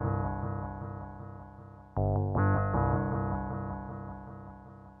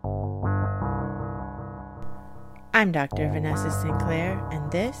I'm Dr. Vanessa Sinclair,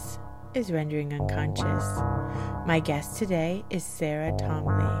 and this is Rendering Unconscious. My guest today is Sarah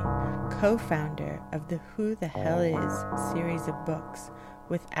Tomley, co-founder of the Who the Hell Is series of books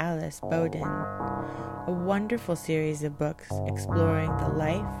with Alice Bowden, a wonderful series of books exploring the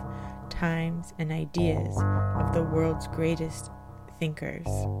life, times, and ideas of the world's greatest thinkers.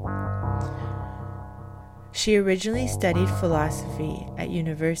 She originally studied philosophy at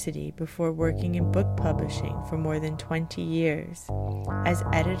university before working in book publishing for more than 20 years. As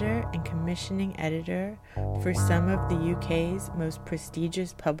editor and commissioning editor for some of the UK's most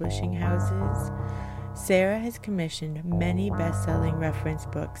prestigious publishing houses, Sarah has commissioned many best-selling reference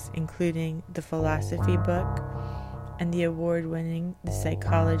books, including The Philosophy Book and the award-winning The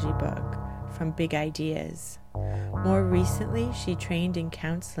Psychology Book from Big Ideas. More recently, she trained in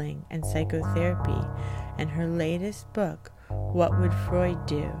counseling and psychotherapy, and her latest book, What Would Freud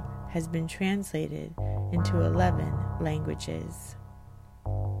Do?, has been translated into 11 languages.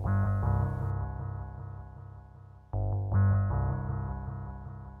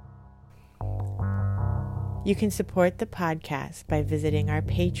 You can support the podcast by visiting our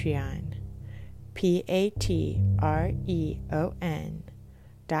Patreon,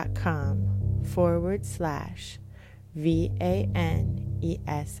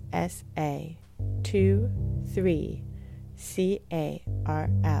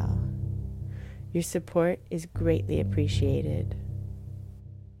 Your support is greatly appreciated.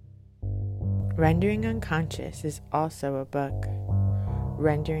 Rendering Unconscious is also a book.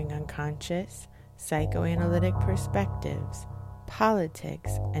 Rendering Unconscious: Psychoanalytic Perspectives,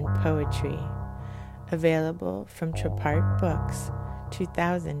 Politics, and Poetry. Available from Trapart Books,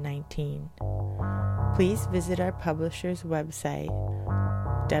 2019. Please visit our publisher's website,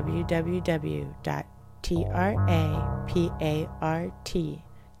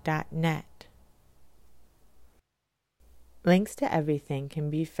 www.trapart.net. Links to everything can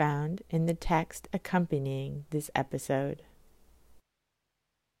be found in the text accompanying this episode.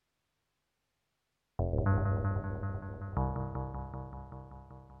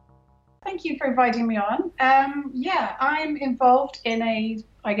 Thank you for inviting me on. I'm involved in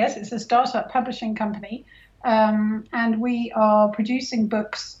it's a startup publishing company, and we are producing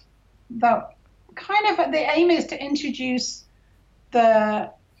books that the aim is to introduce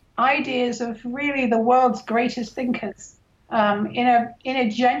the ideas of really the world's greatest thinkers in a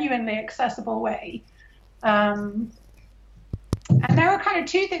genuinely accessible way. And there are kind of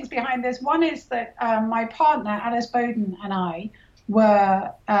two things behind this. One is that my partner, Alice Bowden, and I were...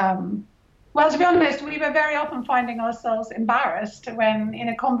 to be honest, we were very often finding ourselves embarrassed when in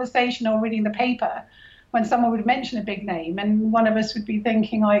a conversation or reading the paper, when someone would mention a big name and one of us would be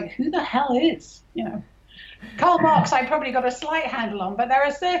thinking, like, who the hell is, Karl Marx, I probably got a slight handle on, but there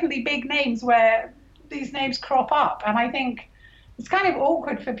are certainly big names where these names crop up. And I think it's kind of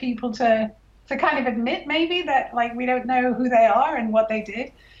awkward for people to kind of admit maybe that, like, we don't know who they are and what they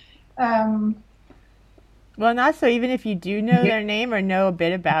did. Well, not so even if you do know their name or know a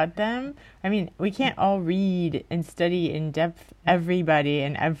bit about them. I mean, we can't all read and study in depth everybody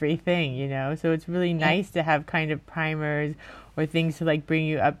and everything, So it's really nice to have kind of primers or things to like bring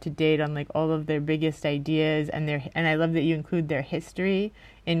you up to date on like all of their biggest ideas and I love that you include their history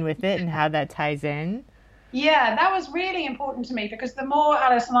in with it and how that ties in. Yeah, that was really important to me because the more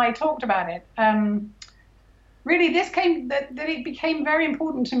Alice and I talked about it, really that it became very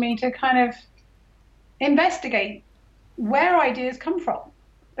important to me to kind of investigate where ideas come from,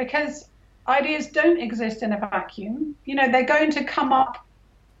 because ideas don't exist in a vacuum. They're going to come up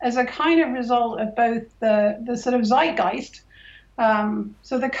as a kind of result of both the sort of zeitgeist,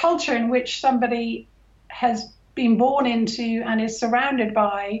 so the culture in which somebody has been born into and is surrounded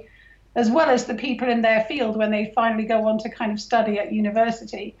by, as well as the people in their field when they finally go on to kind of study at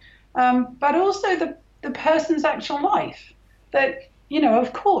university, but also the person's actual life. That,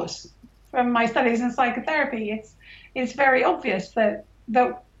 of course, from my studies in psychotherapy, it's very obvious that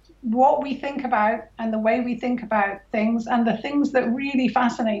what we think about and the way we think about things and the things that really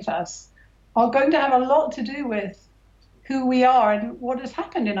fascinate us are going to have a lot to do with who we are and what has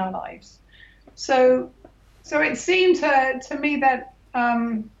happened in our lives. So it seemed to me that,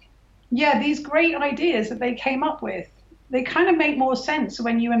 these great ideas that they came up with, they kind of make more sense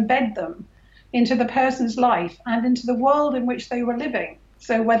when you embed them into the person's life and into the world in which they were living.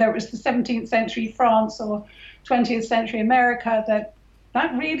 So whether it was the 17th century France or 20th century America,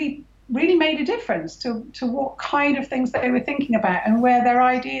 that really, really made a difference to what kind of things they were thinking about and where their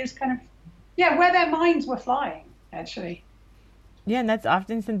ideas where their minds were flying, actually. Yeah, and that's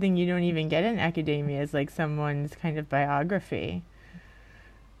often something you don't even get in academia, is like someone's kind of biography.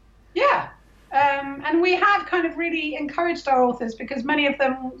 Yeah. And we have kind of really encouraged our authors because many of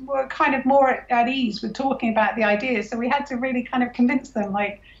them were kind of more at ease with talking about the ideas. So we had to really kind of convince them,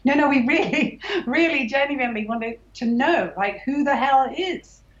 like, no, we really, really genuinely wanted to know, like, who the hell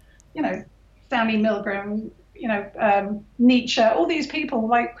is, Stanley Milgram, Nietzsche, all these people,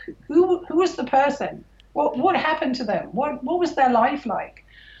 like, who was the person? What happened to them? What was their life like?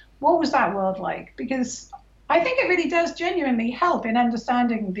 What was that world like? Because I think it really does genuinely help in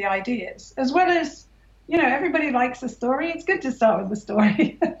understanding the ideas, as well as, everybody likes a story. It's good to start with the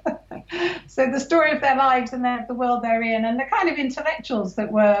story. So the story of their lives and the world they're in, and the kind of intellectuals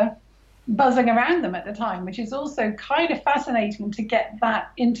that were buzzing around them at the time, which is also kind of fascinating to get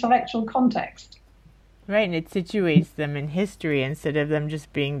that intellectual context. Right, and it situates them in history instead of them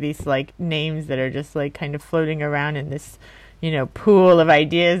just being these like names that are just like kind of floating around in this, pool of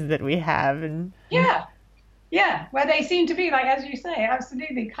ideas that we have. And yeah, where they seem to be, like, as you say,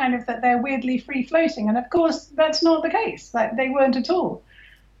 absolutely kind of that they're weirdly free floating. And of course, that's not the case. Like, they weren't at all.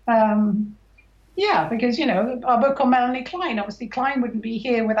 Because, our book on Melanie Klein, obviously Klein wouldn't be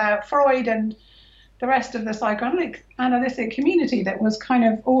here without Freud and the rest of the psychoanalytic community that was kind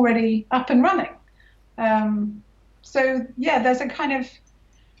of already up and running. There's a kind of,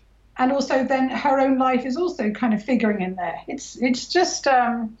 and also then her own life is also kind of figuring in there. It's just,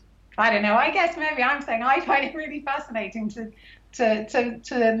 I don't know, I guess maybe I'm saying I find it really fascinating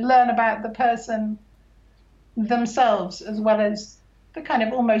to learn about the person themselves, as well as the kind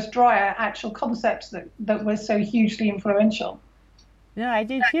of almost drier actual concepts that were so hugely influential. No, I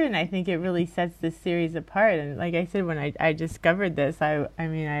do too, and I think it really sets this series apart. And like I said, when I discovered this,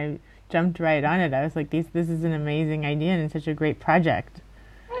 I jumped right on it. I was like, this is an amazing idea and such a great project.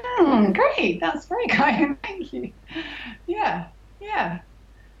 Great, that's very kind. Thank you. Yeah.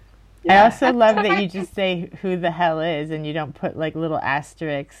 I also love that you just say who the hell is, and you don't put like little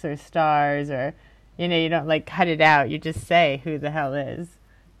asterisks or stars, or you don't like cut it out. You just say who the hell is.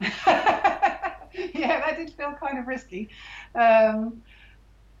 Yeah, that did feel kind of risky, but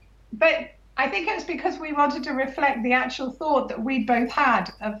I think it's because we wanted to reflect the actual thought that we both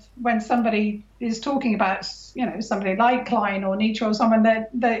had of when somebody is talking about, somebody like Klein or Nietzsche or someone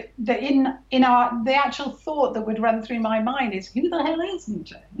that in our the actual thought that would run through my mind is, who the hell is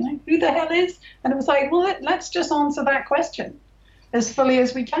Nietzsche? Who the hell is? And it was like, well, let's just answer that question as fully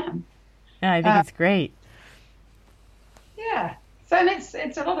as we can. Yeah, I think it's great. Yeah, so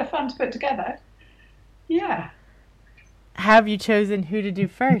it's a lot of fun to put together. Yeah. Have you chosen who to do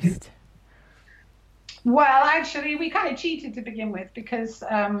first? Well, actually, we kind of cheated to begin with because,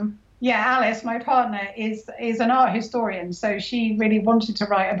 Alice, my partner, is an art historian. So she really wanted to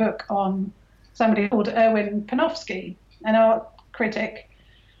write a book on somebody called Erwin Panofsky, an art critic.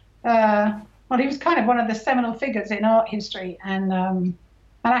 He was kind of one of the seminal figures in art history. And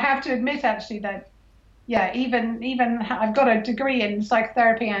I have to admit, actually, that, even I've got a degree in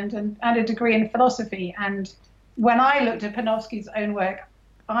psychotherapy and a degree in philosophy. And when I looked at Panofsky's own work,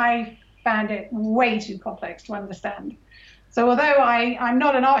 I found it way too complex to understand. So although I'm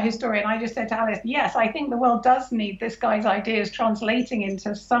not an art historian, I just said to Alice, yes, I think the world does need this guy's ideas translating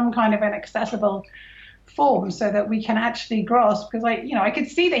into some kind of an accessible form so that we can actually grasp, because I could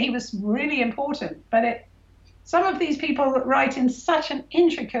see that he was really important, but some of these people write in such an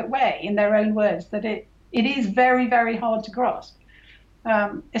intricate way in their own words that it is very, very hard to grasp,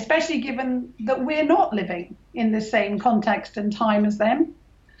 especially given that we're not living in the same context and time as them.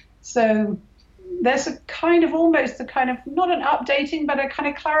 So there's a kind of almost a kind of not an updating, but a kind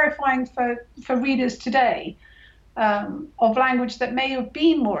of clarifying for readers today of language that may have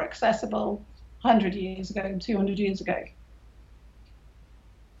been more accessible 100 years ago, 200 years ago.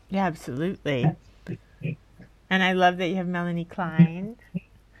 Yeah, absolutely. And I love that you have Melanie Klein.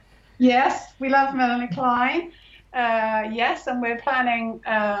 Yes, we love Melanie Klein. Yes, and we're planning,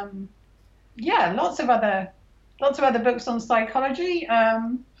 lots of other books on psychology.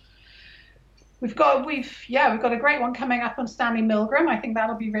 We've got a great one coming up on Stanley Milgram. I think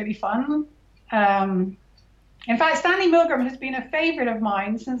that'll be really fun. In fact, Stanley Milgram has been a favorite of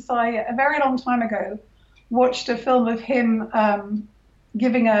mine since I, a very long time ago, watched a film of him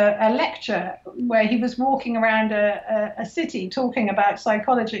giving a lecture where he was walking around a city talking about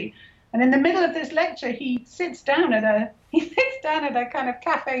psychology. And in the middle of this lecture, he sits down at a kind of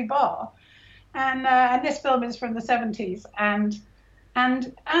cafe bar. And this film is from the 70s.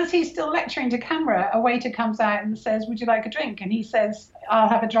 And as he's still lecturing to camera, a waiter comes out and says, "Would you like a drink?" And he says, "I'll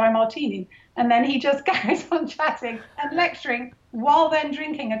have a dry martini." And then he just carries on chatting and lecturing while then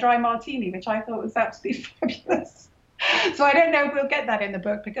drinking a dry martini, which I thought was absolutely fabulous. So I don't know if we'll get that in the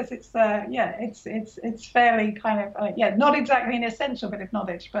book because it's fairly kind of not exactly an essential bit of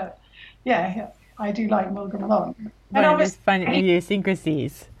knowledge, but I do like Mulga Malone. One of his fun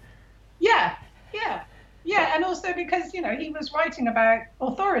idiosyncrasies. Yeah, yeah, yeah, and also because he was writing about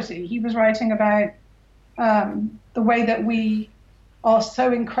authority. He was writing about the way that we are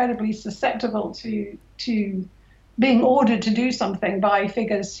so incredibly susceptible to being ordered to do something by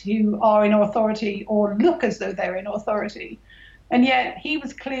figures who are in authority or look as though they're in authority. And yet he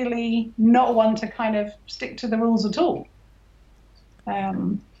was clearly not one to kind of stick to the rules at all.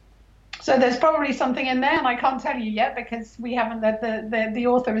 So there's probably something in there, and I can't tell you yet because we haven't. The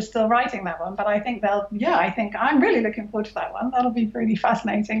author is still writing that one, but I think I think I'm really looking forward to that one. That'll be really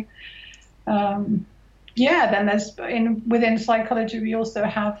fascinating. Then there's within psychology we also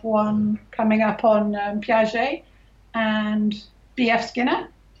have one coming up on Piaget and B.F. Skinner,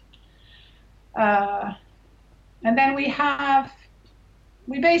 and then we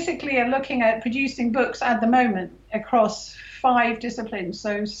basically are looking at producing books at the moment across 5 disciplines.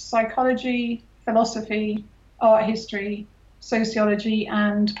 So psychology, philosophy, art history, sociology,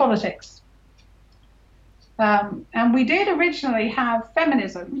 and politics. And we did originally have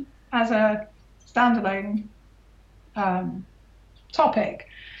feminism as a standalone topic.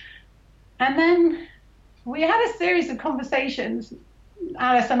 And then we had a series of conversations,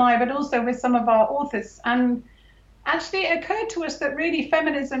 Alice and I, but also with some of our authors. And actually it occurred to us that really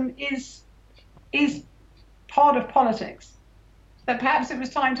feminism is part of politics. That perhaps it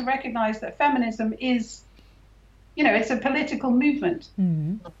was time to recognize that feminism is, it's a political movement.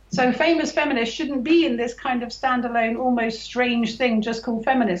 Mm-hmm. So famous feminists shouldn't be in this kind of standalone, almost strange thing just called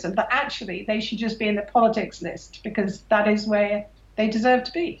feminism, but actually they should just be in the politics list because that is where they deserve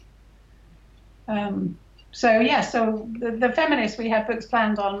to be. So the feminists we have books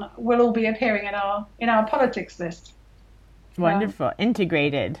planned on will all be appearing in our politics list. Wonderful.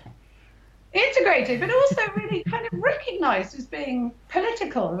 Integrated, but also really kind of recognized as being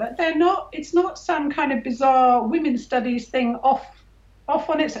political. That it's not some kind of bizarre women's studies thing off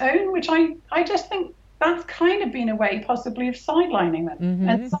on its own, which I just think that's kind of been a way possibly of sidelining them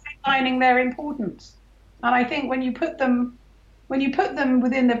and sidelining their importance. And I think when you put them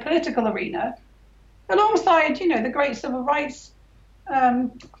within the political arena, alongside, the great civil rights, the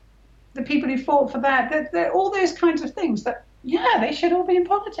people who fought for that, all those kinds of things that, they should all be in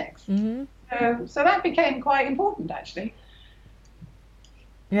politics. Mm-hmm. So that became quite important, actually.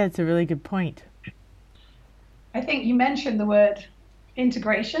 Yeah, it's a really good point. I think you mentioned the word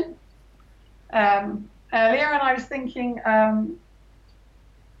integration earlier, and I was thinking,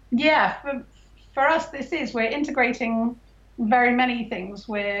 for us, we're integrating very many things.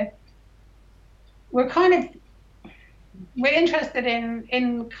 We're interested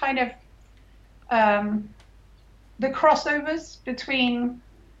in kind of the crossovers between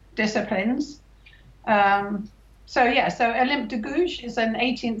disciplines. So Olympe de Gouges is an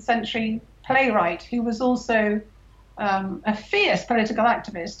 18th century playwright who was also a fierce political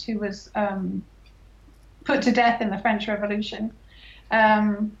activist who was put to death in the French Revolution.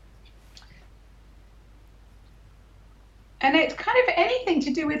 And it's kind of anything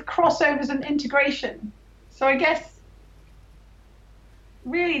to do with crossovers and integration. So I guess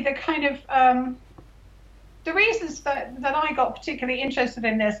really the kind of the reasons that I got particularly interested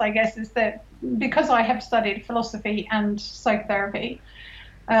in this, I guess, is that because I have studied philosophy and psychotherapy,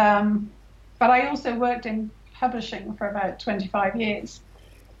 but I also worked in publishing for about 25 years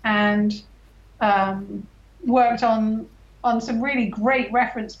and worked on some really great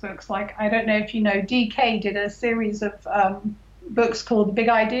reference books. Like, I don't know if you know, DK did a series of books called the Big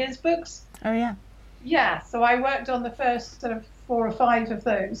Ideas books. Oh, yeah. Yeah, so I worked on the first sort of 4 or 5 of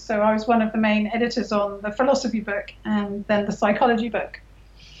those. So I was one of the main editors on the philosophy book and then the psychology book.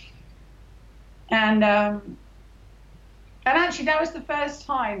 And actually that was the first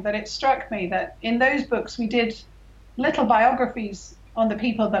time that it struck me that in those books we did little biographies on the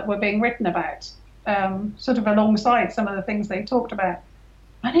people that were being written about, sort of alongside some of the things they talked about.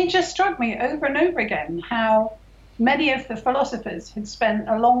 And it just struck me over and over again how many of the philosophers had spent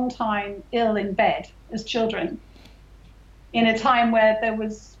a long time ill in bed as children in a time where there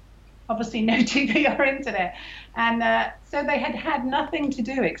was obviously no TV or internet. And so they had had nothing to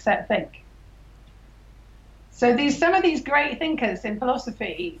do except think. So some of these great thinkers in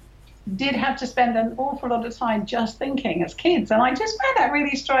philosophy did have to spend an awful lot of time just thinking as kids. And I just found that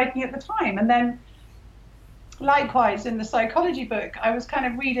really striking at the time. And then likewise, in the psychology book, I was kind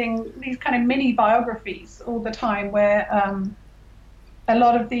of reading these kind of mini biographies all the time where a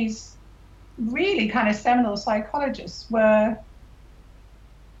lot of these really kind of seminal psychologists had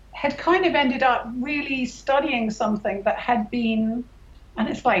kind of ended up really studying something that had been, and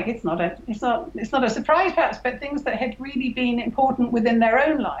it's like, it's not a surprise perhaps, but things that had really been important within their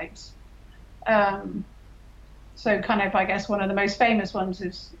own lives. So kind of, I guess, one of the most famous ones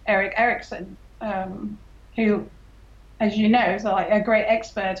is Erik Erikson, who, as you know, is like a great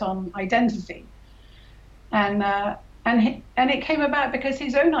expert on identity. And it came about because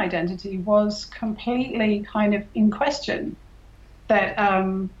his own identity was completely kind of in question.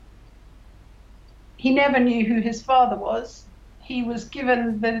 That he never knew who his father was. He was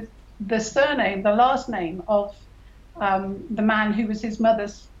given the surname, the last name of the man who was his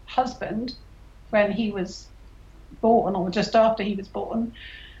mother's husband when he was born, or just after he was born.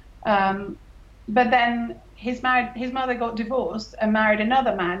 But then his mother got divorced and married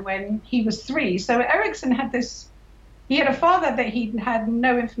another man when he was 3. So Erikson had he had a father that he had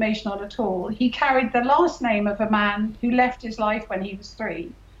no information on at all. He carried the last name of a man who left his life when he was 3.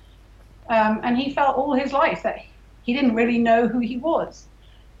 And he felt all his life that he didn't really know who he was.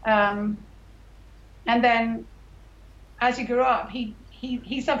 And then as he grew up, he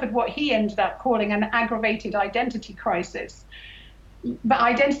suffered what he ended up calling an aggravated identity crisis. But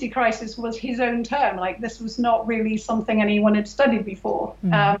identity crisis was his own term. Like, this was not really something anyone had studied before.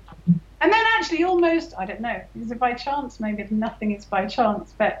 And then actually almost, I don't know, is it by chance? Maybe nothing is by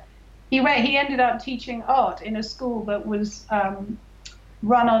chance. But he ended up teaching art in a school that was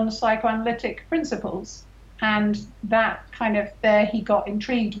run on psychoanalytic principles. And that kind of, there he got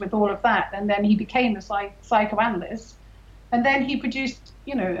intrigued with all of that. And then he became a psychoanalyst. And then he produced,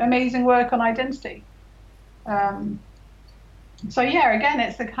 amazing work on identity. So yeah, again,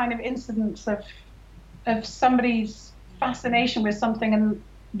 it's the kind of incidence of somebody's fascination with something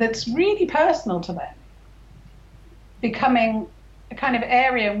that's really personal to them becoming a kind of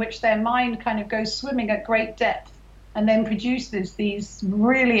area in which their mind kind of goes swimming at great depth and then produces these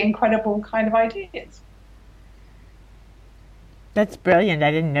really incredible kind of ideas. That's brilliant.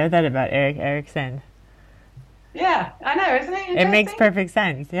 I didn't know that about Erik Erikson. Yeah, I know, isn't it interesting? It makes perfect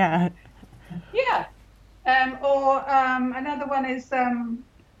sense, yeah. Yeah. Another one is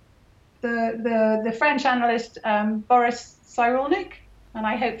the French analyst Boris Cyrulnik, and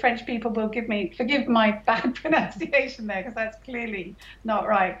I hope French people will forgive my bad pronunciation there, because that's clearly not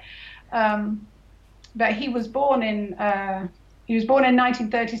right. But he was born in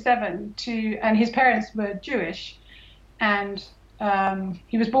 1937 and his parents were Jewish, and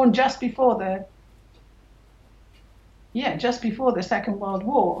he was born just before the Second World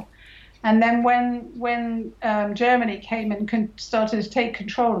War. And then when Germany came and started to take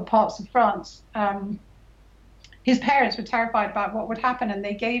control of parts of France, his parents were terrified about what would happen, and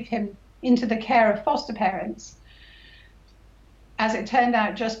they gave him into the care of foster parents. As it turned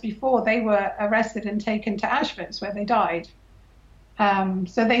out, just before they were arrested and taken to Auschwitz, where they died.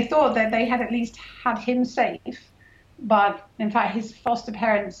 So they thought that they had at least had him safe, but in fact his foster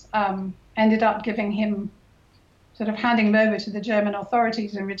parents ended up giving him, sort of handing him over to the German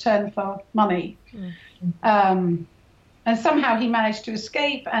authorities in return for money. And somehow he managed to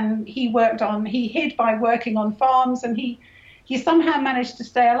escape, and he hid by working on farms, and he somehow managed to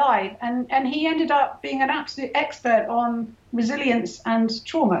stay alive. And he ended up being an absolute expert on resilience and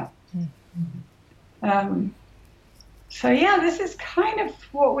trauma. So yeah, this is kind of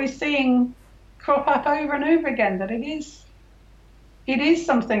what we're seeing crop up over and over again, that it is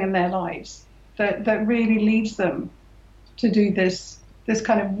something in their lives that really leads them to do this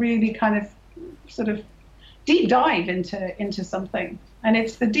kind of really kind of sort of deep dive into something. And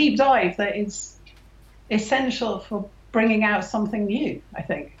it's the deep dive that is essential for bringing out something new, I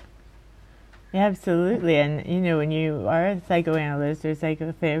think. Yeah, absolutely. And when you are a psychoanalyst or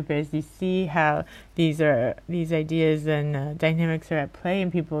psychotherapist, you see how these ideas and dynamics are at play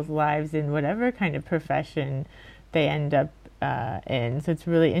in people's lives in whatever kind of profession they end up in. So it's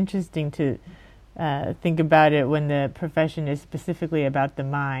really interesting to think about it when the profession is specifically about the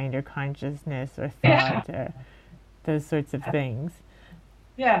mind or consciousness or thought or those sorts of things.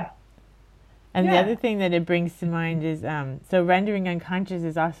 Yeah. And the other thing that it brings to mind is, so Rendering Unconscious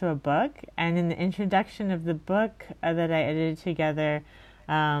is also a book, and in the introduction of the book that I edited together,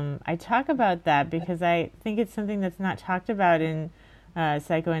 I talk about that because I think it's something that's not talked about in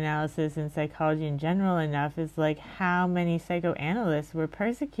psychoanalysis and psychology in general enough, is like how many psychoanalysts were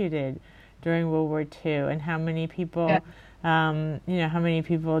persecuted during World War II, and how many people, how many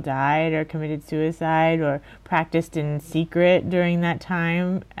people died or committed suicide or practiced in secret during that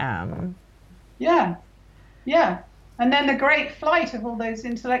time. Yeah. And then the great flight of all those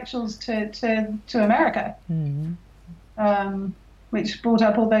intellectuals to America, which brought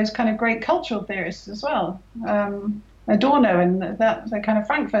up all those kind of great cultural theorists as well. Adorno and the kind of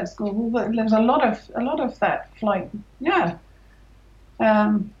Frankfurt School. There was a lot of that flight.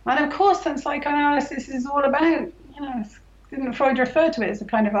 And of course, then psychoanalysis is all about didn't Freud refer to it as a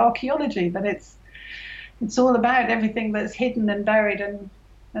kind of archaeology, that it's all about everything that's hidden and buried and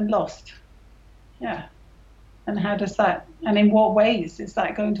lost. Yeah. And how does that, and in what ways is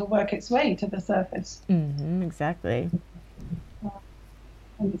that going to work its way to the surface? Exactly.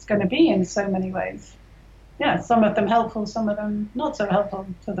 And it's going to be in so many ways. Yeah, some of them helpful, some of them not so helpful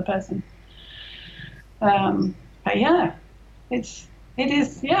to the person. But yeah, it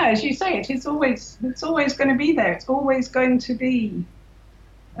is, yeah, as you say, it's always going to be there. It's always going to be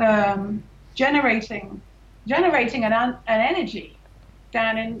generating an energy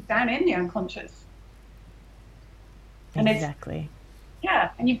down in the unconscious. And exactly.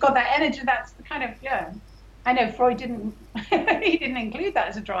 And you've got that energy. That's the kind of, I know Freud didn't he didn't include that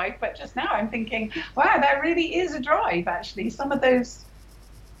as a drive, but just now I'm thinking, wow, that really is a drive. Actually, some of those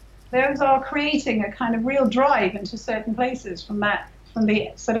are creating a kind of real drive into certain places from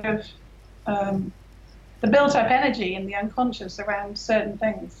the sort of the built-up energy in the unconscious around certain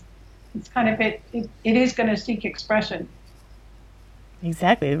things. It's kind of it is going to seek expression.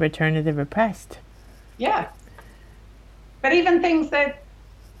 Exactly, the return of the repressed. Yeah. But even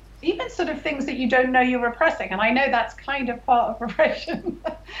sort of things that you don't know you're repressing, and I know that's kind of part of repression.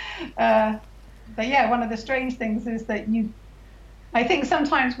 But yeah, one of the strange things is that I think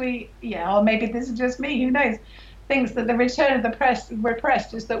sometimes or maybe this is just me, who knows, thinks that the return of the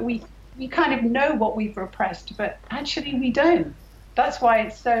repressed is that we kind of know what we've repressed, but actually we don't. That's why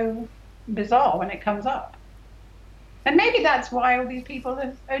it's so bizarre when it comes up. And maybe that's why all these people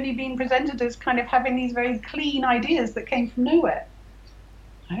have only been presented as kind of having these very clean ideas that came from nowhere.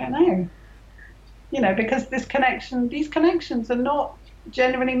 I don't know. Because these connections are not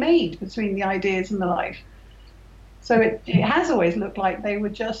generally made between the ideas and the life. So it has always looked like they were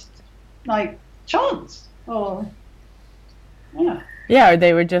just like chance, or or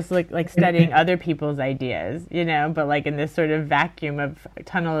they were just like studying other people's ideas, but like in this sort of vacuum of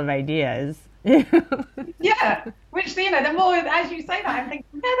tunnel of ideas. Yeah, which the more as you say that, I'm thinking,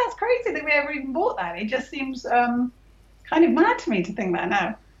 yeah, that's crazy that we ever even bought that. It just seems kind of mad to me to think that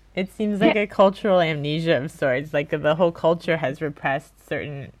now. It seems like a cultural amnesia of sorts. Like the whole culture has repressed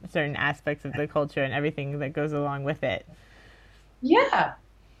certain aspects of the culture and everything that goes along with it. Yeah,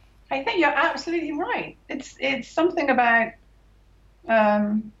 I think you're absolutely right. It's something about I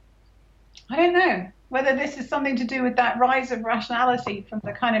don't know whether this is something to do with that rise of rationality from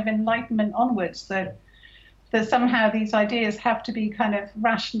the kind of Enlightenment onwards, that somehow these ideas have to be kind of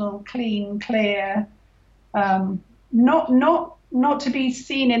rational, clean, clear, not to be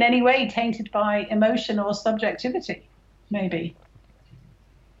seen in any way tainted by emotion or subjectivity, maybe.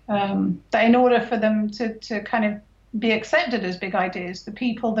 That in order for them to kind of be accepted as big ideas, the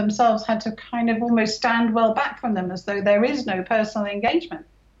people themselves had to kind of almost stand well back from them, as though there is no personal engagement.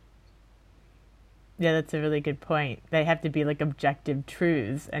 Yeah, that's a really good point. They have to be like objective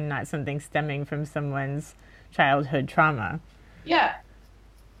truths and not something stemming from someone's childhood trauma. Yeah.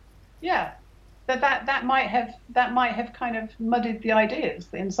 That might have kind of muddied the ideas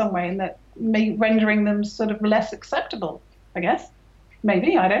in some way, and that rendering them sort of less acceptable, I guess.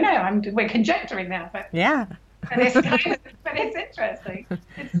 Maybe, I don't know. We're conjecturing now, but yeah. but it's interesting.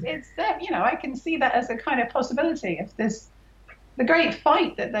 It's I can see that as a kind of possibility of the great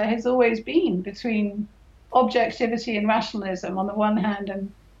fight that there has always been between objectivity and rationalism on the one hand,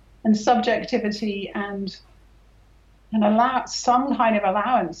 and subjectivity and some kind of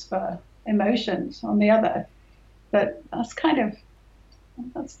allowance for emotions on the other. That's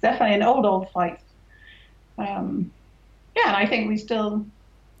definitely an old fight. And I think we still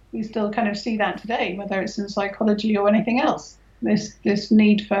kind of see that today, whether it's in psychology or anything else. This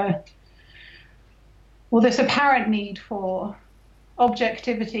need for, or this apparent need for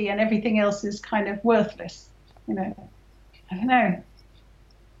objectivity, and everything else is kind of worthless. I don't know.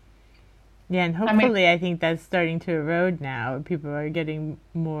 Yeah, and hopefully I think that's starting to erode now. People are getting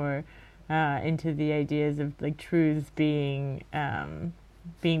more into the ideas of like truths being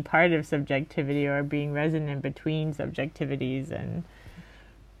part of subjectivity, or being resonant between subjectivities. And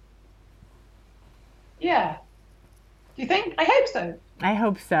yeah, do you think? I hope so. I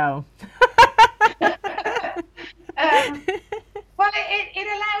hope so. Well, it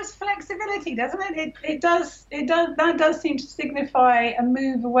allows flexibility, doesn't it? It does. That does seem to signify a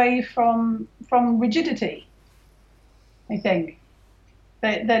move away from rigidity. I think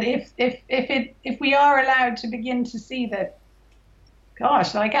that if we are allowed to begin to see that,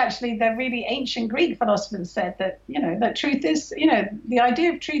 gosh, like actually the really ancient Greek philosophers said that, that truth is, the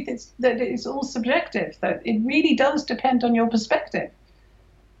idea of truth is that it's all subjective, that it really does depend on your perspective.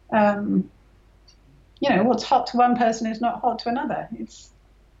 What's hot to one person is not hot to another.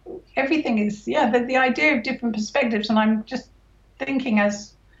 everything is, yeah, the idea of different perspectives. And I'm just thinking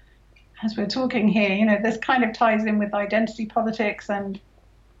as we're talking here, you know, this kind of ties in with identity politics and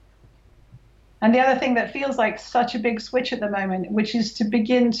the other thing that feels like such a big switch at the moment, which is to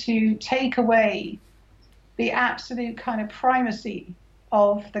begin to take away the absolute kind of primacy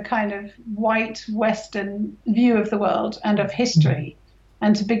of the kind of white Western view of the world and of history,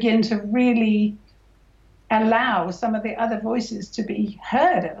 and to begin to really allow some of the other voices to be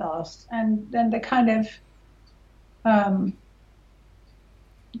heard at last. And then the kind of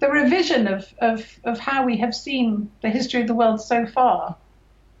the revision of how we have seen the history of the world so far,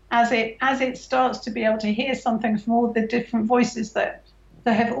 as it starts to be able to hear something from all the different voices that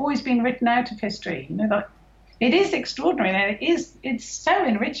have always been written out of history. You know, that it is extraordinary, and it's so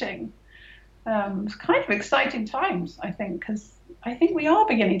enriching. It's kind of exciting times, I think, because I think we are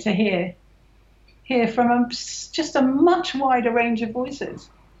beginning to hear from just a much wider range of voices.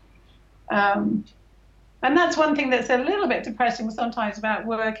 And that's one thing that's a little bit depressing sometimes about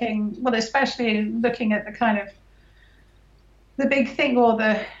working, well, especially looking at the kind of the big thing, or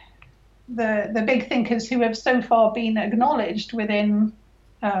the big thinkers who have so far been acknowledged within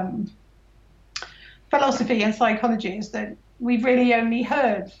philosophy and psychology, is that we've really only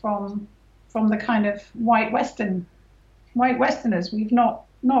heard from the kind of white Westerners. We've not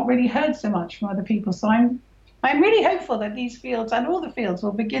really heard so much from other people. So I'm really hopeful that these fields and all the fields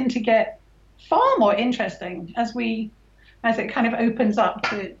will begin to get far more interesting as it kind of opens up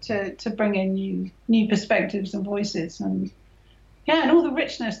to bring in new perspectives and voices, and all the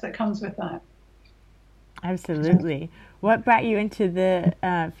richness that comes with that. Absolutely. What brought you into the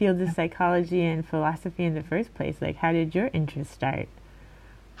fields of psychology and philosophy in the first place? Like, how did your interest start?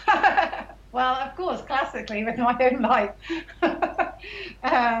 Well, of course, classically with my own life.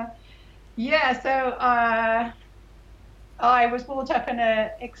 I was brought up in an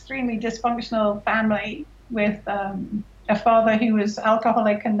extremely dysfunctional family with a father who was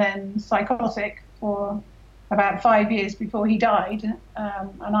alcoholic and then psychotic for about 5 years before he died.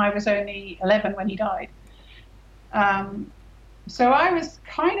 And I was only 11 when he died. So I was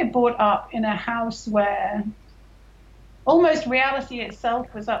kind of brought up in a house where almost reality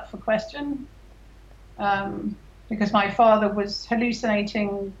itself was up for question, because my father was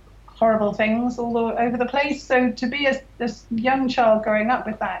hallucinating horrible things all over the place. So to be this young child growing up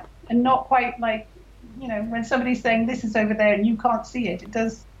with that, and not quite like, you know, when somebody's saying this is over there and you can't see it,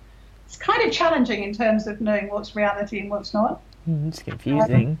 it's kind of challenging in terms of knowing what's reality and what's not. It's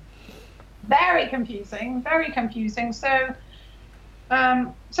confusing. Very confusing, very confusing. So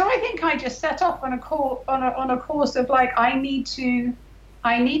I think I just set off on a course of like, I need to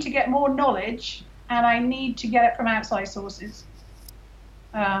get more knowledge, and I need to get it from outside sources.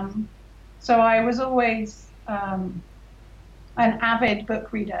 So I was always an avid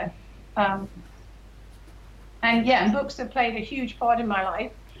book reader, and books have played a huge part in my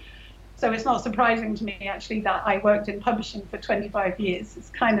life. So it's not surprising to me actually that I worked in publishing for 25 years. It's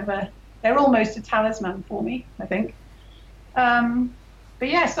kind of they're almost a talisman for me, I think. So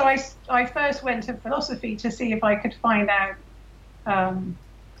I first went to philosophy to see if I could find out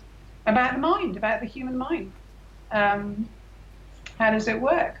about the mind, about the human mind. How does it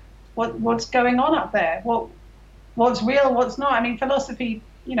work? What's going on up there? What's real? What's not? I mean, philosophy,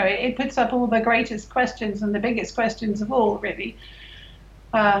 you know, it puts up all the greatest questions and the biggest questions of all, really.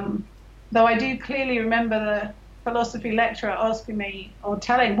 Though I do clearly remember the philosophy lecturer asking me, or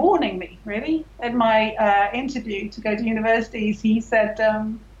warning me, really, in my interview to go to universities. He said,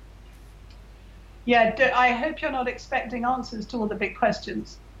 I hope you're not expecting answers to all the big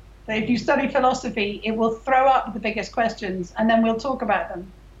questions. That if you study philosophy, it will throw up the biggest questions, and then we'll talk about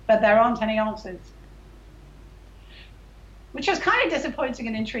them, but there aren't any answers. Which was kind of disappointing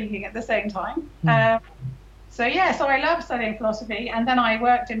and intriguing at the same time. So I love studying philosophy, and then I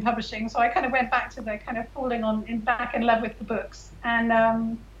worked in publishing, so I kind of went back to the kind of back in love with the books.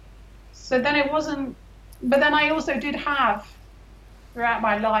 And so then it wasn't, but then I also did have, throughout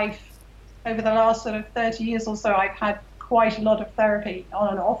my life, over the last sort of 30 years or so, I've had quite a lot of therapy on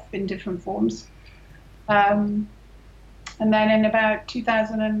and off in different forms. And then in about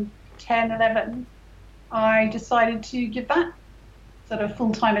 2010, 11, I decided to give that sort of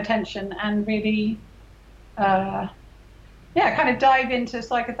full-time attention and really kind of dive into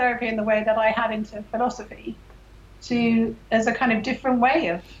psychotherapy in the way that I had into philosophy, as a kind of different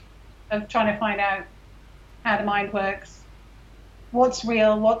way of trying to find out how the mind works, what's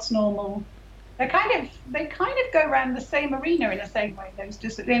real, what's normal. They kind of go around the same arena in the same way,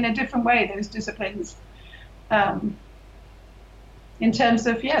 in a different way, those disciplines. In terms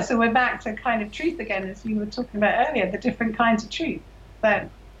of, so we're back to kind of truth again, as you were talking about earlier, the different kinds of truth. But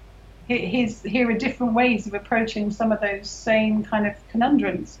here are different ways of approaching some of those same kind of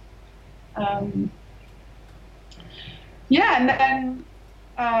conundrums. Yeah, and then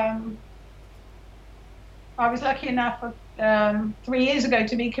I was lucky enough 3 years ago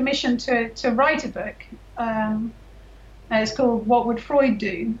to be commissioned to write a book. And it's called What Would Freud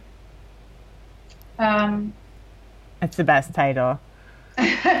Do? That's the best title.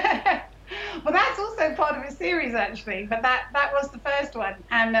 Well, that's also part of a series actually, but that was the first one.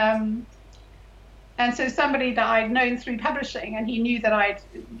 And so somebody that I'd known through publishing, and he knew that I'd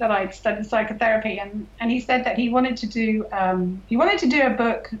studied psychotherapy, and he said that he wanted to do a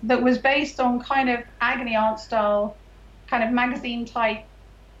book that was based on kind of agony aunt style, kind of magazine type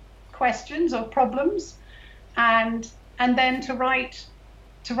questions or problems, and then to write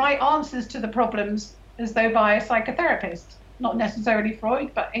answers to the problems as though by a psychotherapist, not necessarily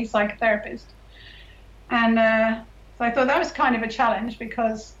Freud, but a psychotherapist. And so I thought that was kind of a challenge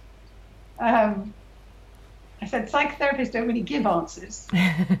because I said psychotherapists don't really give answers.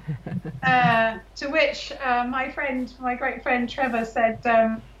 To which my great friend Trevor said,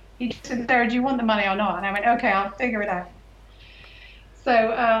 he said, Sarah, do you want the money or not? And I went, okay, I'll figure it out.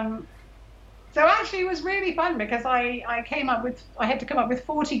 So actually it was really fun because I had to come up with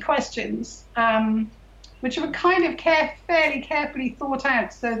 40 questions, which were kind of fairly carefully thought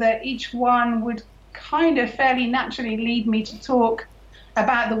out so that each one would kind of fairly naturally lead me to talk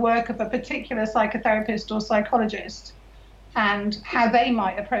about the work of a particular psychotherapist or psychologist and how they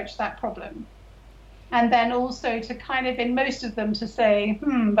might approach that problem. And then also to kind of, in most of them, to say,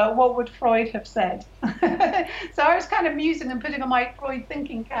 but what would Freud have said? So I was kind of musing and putting on my Freud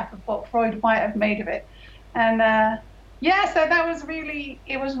thinking cap of what Freud might have made of it. And so that was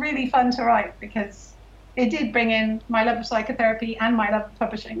it was really fun to write because it did bring in my love of psychotherapy and my love of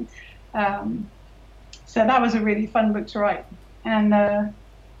publishing. So that was a really fun book to write. And and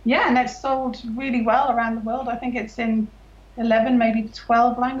it's sold really well around the world. I think it's in 11, maybe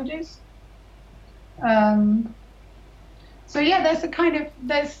 12 languages. So yeah,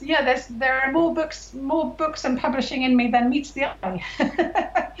 there are more books and publishing in me than meets the eye.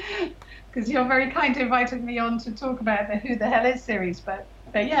 Because you're very kind to inviting me on to talk about the Who the Hell Is series, but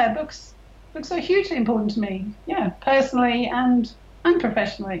yeah, books are hugely important to me. Yeah, personally and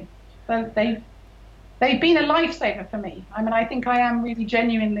professionally. So they've been a lifesaver for me. I mean, I think I am really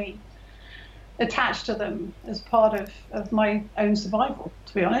genuinely attached to them as part of my own survival,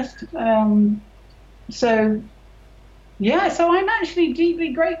 to be honest. So I'm actually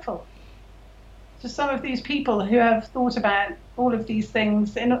deeply grateful to some of these people who have thought about all of these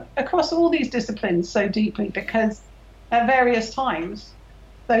things across all these disciplines so deeply, because at various times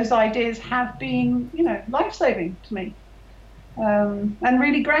those ideas have been, life-saving to me, and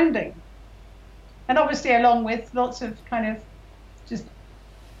really grounding. And obviously along with lots of kind of just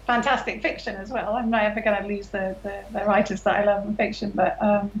fantastic fiction as well. I'm not ever going to lose the writers that I love in fiction, but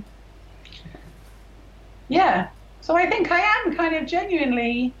so I think I am kind of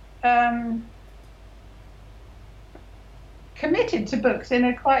genuinely committed to books in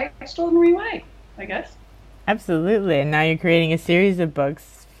a quite extraordinary way, I guess. Absolutely. And now you're creating a series of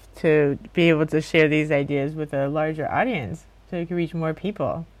books to be able to share these ideas with a larger audience so you can reach more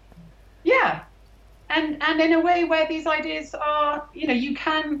people. Yeah. And in a way where these ideas are, you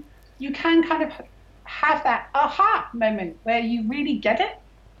can kind of have that aha moment where you really get it.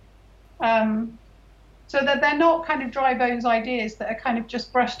 So that they're not kind of dry bones ideas that are kind of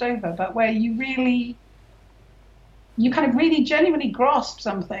just brushed over, but where you kind of really genuinely grasp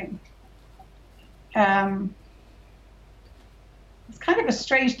something. It's kind of a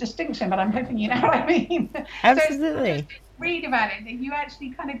strange distinction, but I'm hoping you know what I mean. Absolutely. So read about it, that you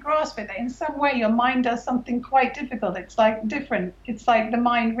actually kind of grasp it, that in some way your mind does something quite difficult. It's like different. It's like the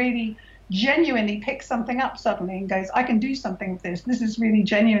mind really genuinely picks something up suddenly and goes, I can do something with this. This is really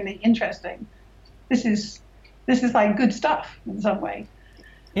genuinely interesting. This is like good stuff in some way.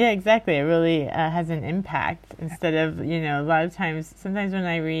 Yeah, exactly. It really has an impact instead of, a lot of times, sometimes when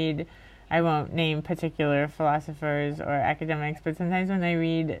I read, I won't name particular philosophers or academics, but sometimes when I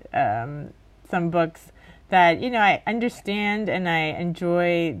read some books that, I understand and I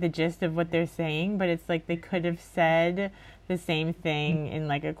enjoy the gist of what they're saying, but it's like they could have said the same thing in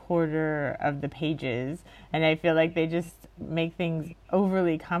like a quarter of the pages. And I feel like they just make things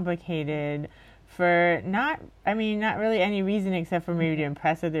overly complicated for not really any reason except for maybe to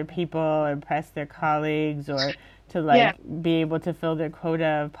impress other people or impress their colleagues or to be able to fill their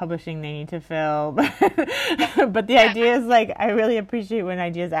quota of publishing they need to fill. But the idea is I really appreciate when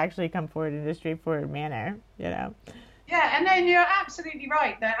ideas actually come forward in a straightforward manner, Yeah, and then you're absolutely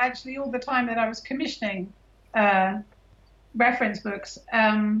right that actually all the time that I was commissioning reference books,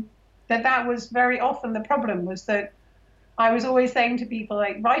 there that was very often the problem, was that I was always saying to people,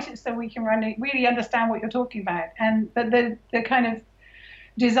 like, write it so we can really understand what you're talking about. And but the kind of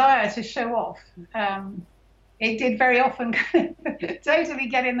desire to show off, it did very often totally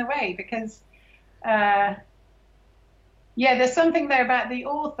get in the way, because there's something there about the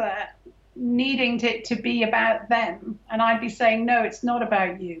author needing it to be about them, and I'd be saying, no, it's not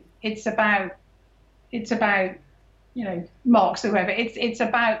about you. It's about Marx or whoever. It's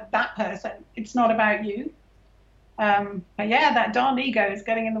about that person. It's not about you. But yeah, that darn ego is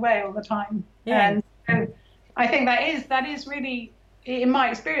getting in the way all the time. Yeah. And so I think that is really, in my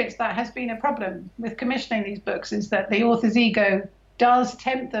experience, that has been a problem with commissioning these books, is that the author's ego does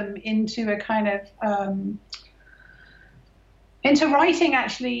tempt them into a kind of into writing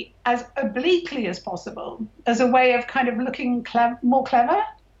actually as obliquely as possible, as a way of kind of looking more clever.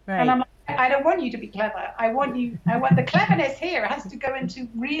 Right. And I'm like, I don't want you to be clever. I want the cleverness here has to go into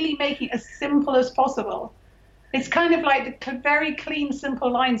really making it as simple as possible. It's kind of like the very clean,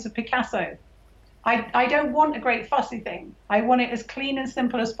 simple lines of Picasso. I don't want a great fussy thing. I want it as clean and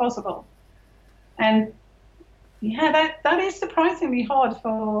simple as possible. And yeah, that is surprisingly hard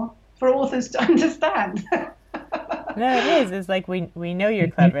for authors to understand. No, it is. It's like we know you're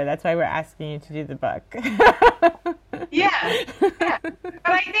clever. That's why we're asking you to do the book. Yeah.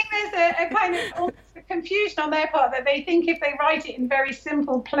 But I think there's a kind of confusion on their part, that they think if they write it in very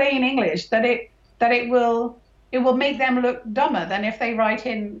simple, plain English, that it will make them look dumber than if they write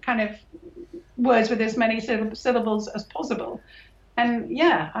in kind of words with as many syllables as possible. And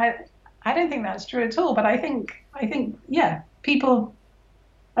yeah, I don't think that's true at all. But I think people,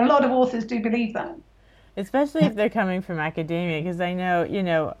 a lot of authors do believe that. Especially if they're coming from academia, because I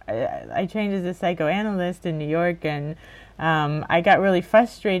know, I trained as a psychoanalyst in New York, and I got really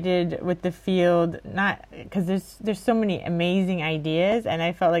frustrated with the field, not because there's so many amazing ideas, and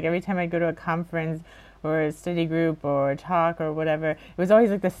I felt like every time I'd go to a conference or a study group or a talk or whatever, it was always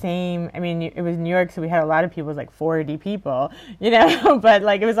like the same. I mean, it was New York, so we had a lot of people, it was like 40 people, but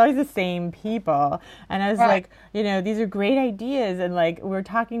like it was always the same people. And I was like, these are great ideas, and like we're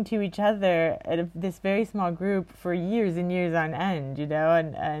talking to each other at this very small group for years and years on end, and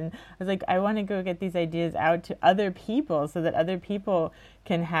I was like, I want to go get these ideas out to other people so that other people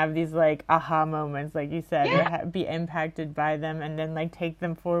can have these like aha moments, like you said, or be impacted by them, and then like take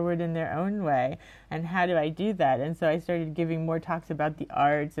them forward in their own way. And how do I do that? And so I started giving more talks about the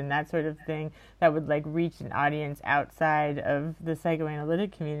arts and that sort of thing that would like reach an audience outside of the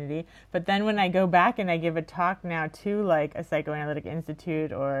psychoanalytic community. But then when I go back and I give a talk now to like a psychoanalytic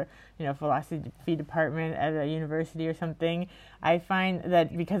institute or philosophy department at a university or something, I find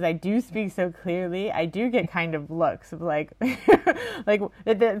that because I do speak so clearly, I do get kind of looks of like, like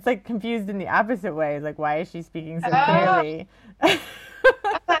it's like confused in the opposite way. It's like, why is she speaking so clearly?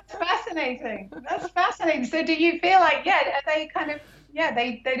 That's fascinating. That's fascinating. So do you feel like, they kind of,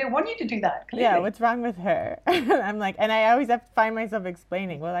 they don't want you to do that? Clearly. Yeah, what's wrong with her? I'm like, and I always have to find myself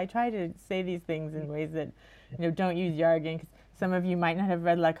explaining, well, I try to say these things in ways that, don't use jargon, because some of you might not have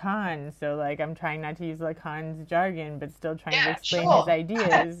read Lacan, so like I'm trying not to use Lacan's jargon, but still trying to explain his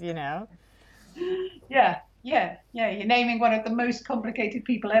ideas, Yeah. You're naming one of the most complicated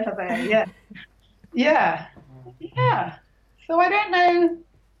people ever there. Yeah. So I don't know.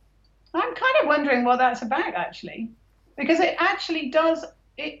 I'm kind of wondering what that's about, actually, because it actually does.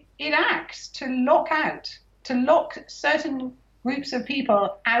 It acts to lock certain groups of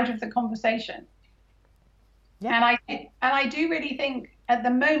people out of the conversation. Yeah. And I do really think at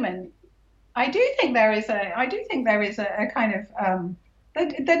the moment, I do think there is a kind of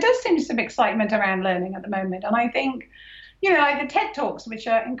there does seem some excitement around learning at the moment, and I think like the TED Talks, which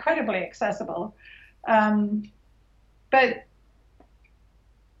are incredibly accessible, but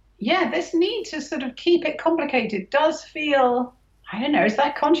this need to sort of keep it complicated does feel, I don't know, is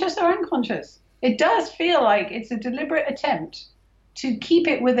that conscious or unconscious? It does feel like it's a deliberate attempt to keep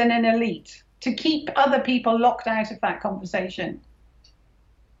it within an elite, to keep other people locked out of that conversation.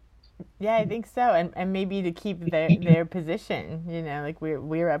 Yeah, I think so, and maybe to keep their position, like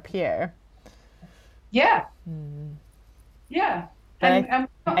we're up here. Yeah. Yeah. And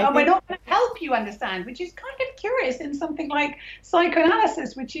we're not going to help you understand, which is kind of curious in something like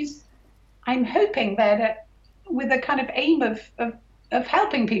psychoanalysis, which is, I'm hoping that with a kind of aim of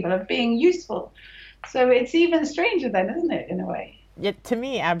helping people, of being useful. So it's even stranger then, isn't it, in a way? Yeah, to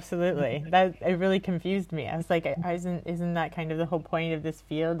me, absolutely. That it really confused me. I was like, isn't that kind of the whole point of this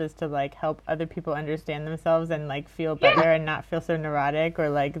field, is to like help other people understand themselves and like feel better and not feel so neurotic or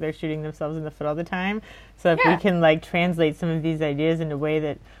like they're shooting themselves in the foot all the time. So if we can like translate some of these ideas in a way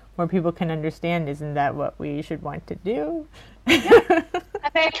that more people can understand, isn't that what we should want to do? And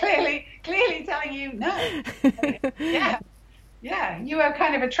they're clearly telling you no. Yeah, yeah, you were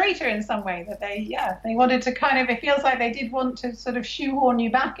kind of a traitor in some way. That they wanted to kind of. It feels like they did want to sort of shoehorn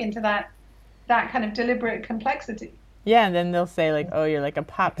you back into that kind of deliberate complexity. Yeah, and then they'll say like, "Oh, you're like a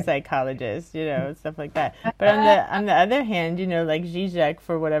pop psychologist," stuff like that. But on the other hand, like Zizek,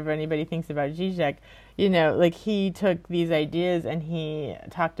 for whatever anybody thinks about Zizek, like he took these ideas and he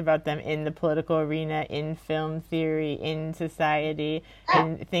talked about them in the political arena, in film theory, in society,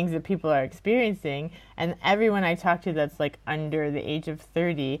 and things that people are experiencing. And everyone I talk to that's like under the age of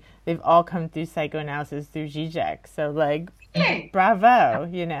 30, they've all come through psychoanalysis through Zizek. So like, bravo,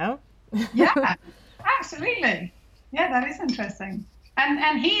 Yeah, absolutely. Yeah, that is interesting.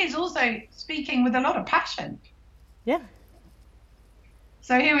 And he is also speaking with a lot of passion. Yeah.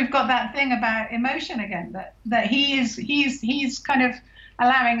 So here we've got that thing about emotion again, that he's kind of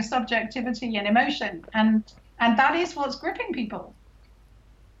allowing subjectivity and emotion, and that is what's gripping people.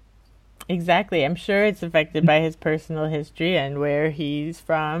 Exactly. I'm sure it's affected by his personal history and where he's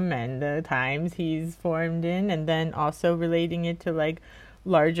from and the times he's formed in, and then also relating it to like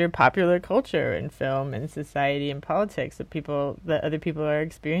larger popular culture and film and society and politics that other people are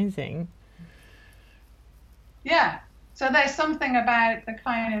experiencing. Yeah. So there's something about the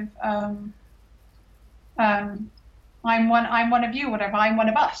kind of I'm one of you, whatever, I'm one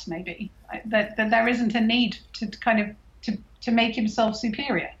of us, maybe that there isn't a need to kind of to make himself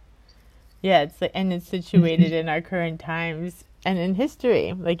superior. Yeah, and it's situated in our current times and in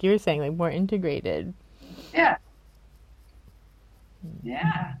history, like you were saying, like more integrated. Yeah.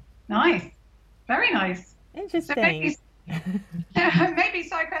 Yeah, nice, very nice. Interesting. So maybe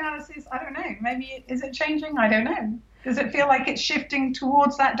psychoanalysis. I don't know. Maybe is it changing? I don't know. Does it feel like it's shifting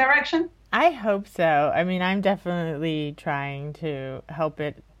towards that direction? I hope so. I mean, I'm definitely trying to help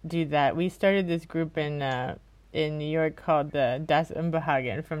it do that. We started this group in New York called the Das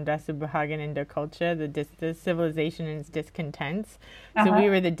Unbehagen, from Das Unbehagen in der Kultur, the civilization and its discontents. So we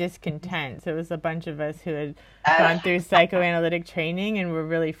were the discontents. So it was a bunch of us who had gone through psychoanalytic training and were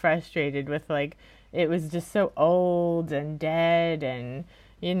really frustrated with like, it was just so old and dead, and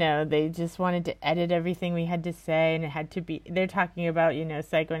they just wanted to edit everything we had to say, and it had to be, they're talking about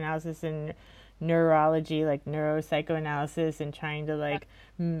psychoanalysis and neurology, like neuropsychoanalysis, and trying to like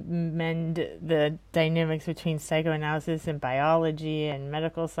mend the dynamics between psychoanalysis and biology and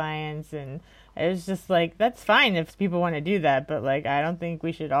medical science. And it was just like, that's fine if people want to do that, but like I don't think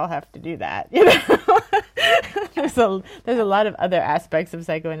we should all have to do that. There's a lot of other aspects of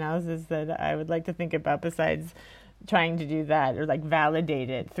psychoanalysis that I would like to think about besides trying to do that, or like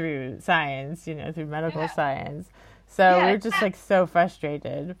validate it through science, through medical science. So we're just like so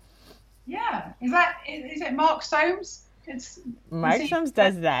frustrated. Yeah. Is it Mark Soames? Mark Soames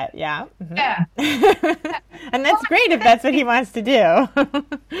does that, yeah. Mm-hmm. Yeah. And that's great if that's what he wants to do.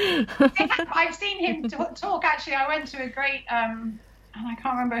 I've seen him talk, actually. I went to a great, and I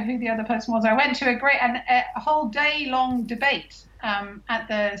can't remember who the other person was. I went to a whole day-long debate at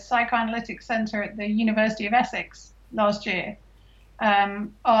the Psychoanalytic Centre at the University of Essex last year,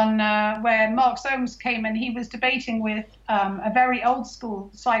 on where Mark Soames came, and he was debating with a very old school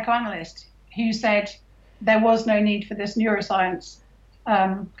psychoanalyst who said there was no need for this neuroscience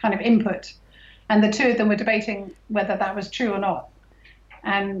kind of input, and the two of them were debating whether that was true or not,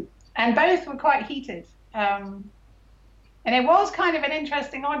 and both were quite heated, and it was kind of an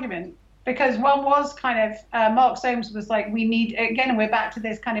interesting argument, because one was kind of Mark Soames was like, we need, again, we're back to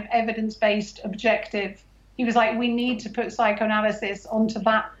this kind of evidence-based, objective. He was like, we need to put psychoanalysis onto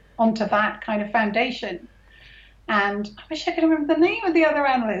that kind of foundation. And I wish I could remember the name of the other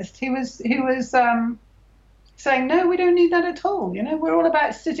analyst who was saying, no, we don't need that at all. We're all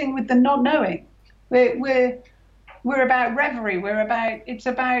about sitting with the not knowing. We're about reverie. It's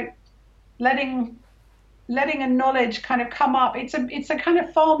about letting a knowledge kind of come up. It's a kind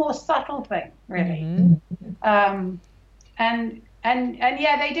of far more subtle thing, really. Mm-hmm. And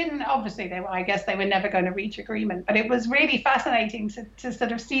yeah, they didn't, obviously I guess they were never going to reach agreement, but it was really fascinating to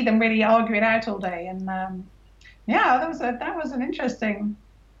sort of see them really argue it out all day. And yeah, that was an interesting,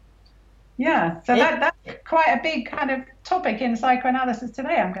 yeah. So that's quite a big kind of topic in psychoanalysis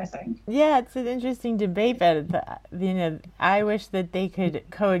today, I'm guessing. Yeah, it's an interesting debate, but I wish that they could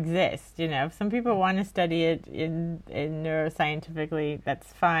coexist. If some people want to study it in neuroscientifically,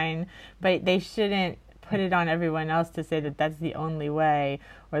 that's fine, but they shouldn't put it on everyone else to say that that's the only way,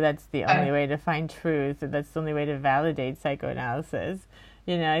 or that's the only way to find truth, or that's the only way to validate psychoanalysis.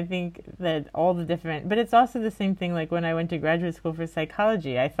 I think that all the different, but it's also the same thing. Like when I went to graduate school for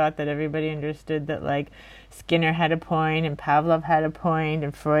psychology, I thought that everybody understood that like Skinner had a point and Pavlov had a point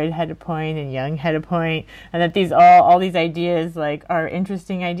and Freud had a point and Jung had a point, and that all these ideas like are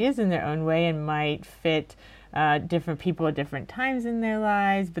interesting ideas in their own way and might fit different people at different times in their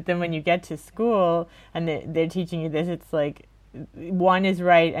lives. But then when you get to school and they're teaching you this, it's like one is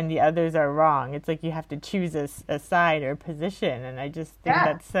right and the others are wrong. It's like you have to choose a side or a position, and I just think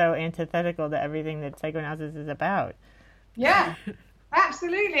that's so antithetical to everything that psychoanalysis is about. Yeah,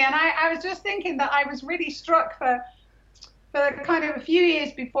 absolutely. And I was just thinking that I was really struck for kind of a few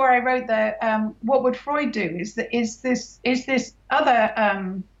years before I wrote the What Would Freud Do? Is this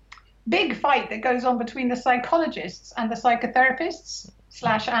other big fight that goes on between the psychologists and the psychotherapists /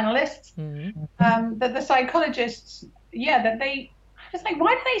 analysts. Mm-hmm. That the psychologists, I was like,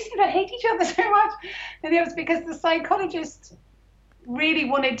 why do they seem to hate each other so much? And it was because the psychologists really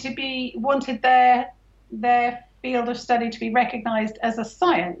wanted their field of study to be recognized as a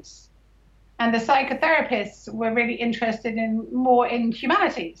science, and the psychotherapists were really interested more in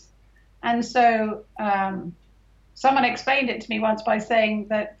humanities. And so someone explained it to me once by saying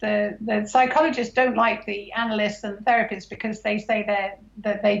that the psychologists don't like the analysts and the therapists because they say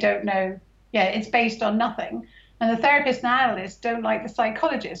that they don't know. Yeah, it's based on nothing. And the therapists and analysts don't like the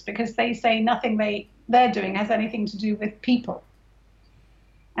psychologists because they say nothing they're doing has anything to do with people.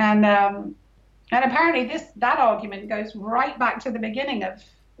 And apparently that argument goes right back to the beginning of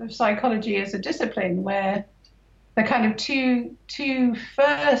psychology as a discipline, where the kind of two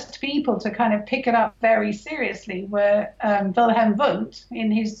first people to kind of pick it up very seriously were Wilhelm Wundt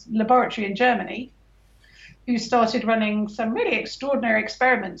in his laboratory in Germany, who started running some really extraordinary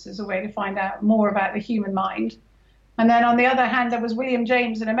experiments as a way to find out more about the human mind. And then on the other hand, there was William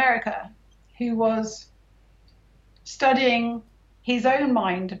James in America, who was studying his own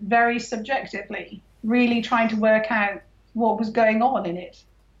mind very subjectively, really trying to work out what was going on in it.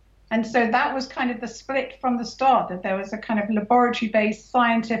 And so that was kind of the split from the start, that there was a kind of laboratory-based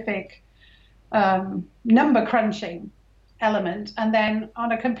scientific number crunching element. And then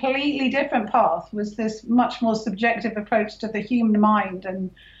on a completely different path was this much more subjective approach to the human mind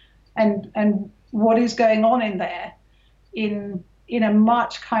and what is going on in there in a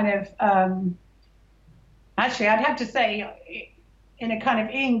much kind of, actually, I'd have to say, in a kind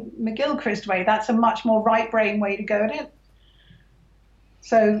of Ian McGilchrist way, that's a much more right brain way to go at it.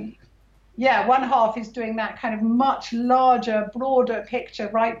 So, yeah, one half is doing that kind of much larger, broader picture,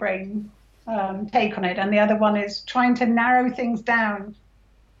 right brain take on it, and the other one is trying to narrow things down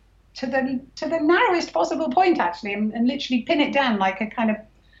to the narrowest possible point, actually, and literally pin it down like a kind of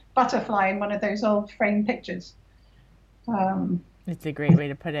butterfly in one of those old framed pictures. It's a great way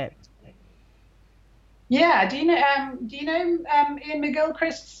to put it. Yeah. Do you know Ian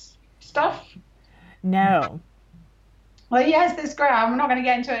McGilchrist's stuff? No. Well, he has this graph. I'm not going to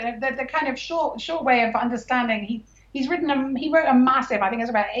get into it. The kind of short way of understanding. He wrote a massive, I think it's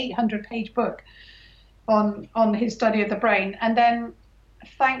about 800-page book on his study of the brain. And then,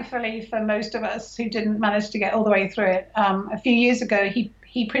 thankfully for most of us who didn't manage to get all the way through it, a few years ago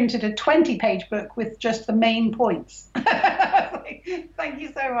he printed a 20-page book with just the main points. Thank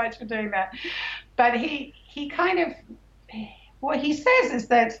you so much for doing that. But he kind of, what he says is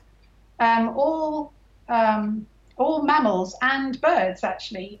that all mammals and birds,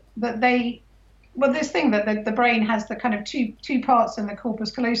 actually, that this thing that the brain has the kind of two parts and the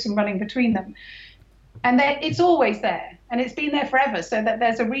corpus callosum running between them, and it's always there, and it's been there forever, so that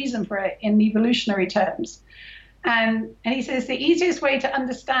there's a reason for it in evolutionary terms. And he says the easiest way to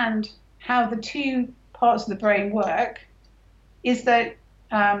understand how the two parts of the brain work is that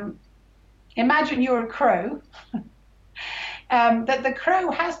imagine you're a crow, that the crow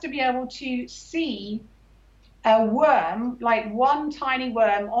has to be able to see a worm, like one tiny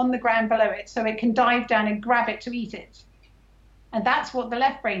worm on the ground below it, so it can dive down and grab it to eat it. And that's what the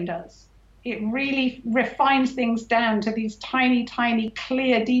left brain does. It really refines things down to these tiny, tiny,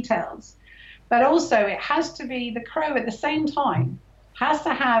 clear details. But also it has to be, the crow at the same time has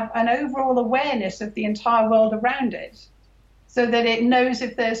to have an overall awareness of the entire world around it, so that it knows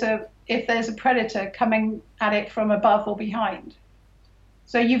if there's a predator coming at it from above or behind.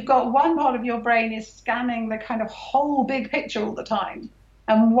 So you've got one part of your brain is scanning the kind of whole big picture all the time,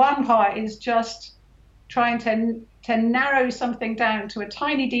 and one part is just trying to narrow something down to a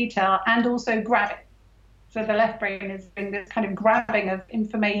tiny detail and also grab it. So the left brain is doing this kind of grabbing of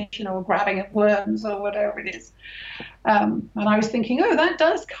information or grabbing of worms or whatever it is. And I was thinking, that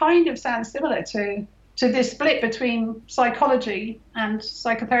does kind of sound similar to this split between psychology and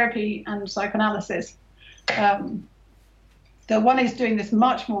psychotherapy and psychoanalysis. the one is doing this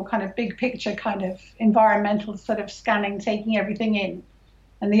much more kind of big picture kind of environmental sort of scanning, taking everything in.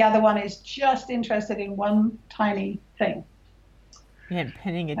 And the other one is just interested in one tiny thing. Yeah,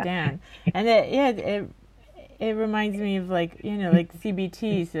 pinning it down. And it reminds me of like, like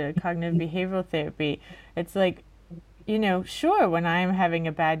CBT, so cognitive behavioral therapy. It's like, sure, when I'm having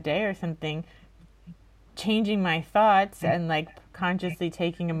a bad day or something, changing my thoughts and like consciously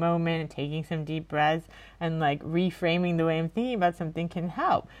taking a moment and taking some deep breaths and like reframing the way I'm thinking about something can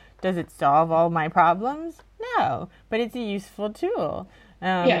help. Does it solve all my problems? No, but it's a useful tool.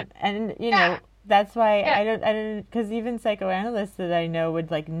 And that's why I don't, because even psychoanalysts that I know would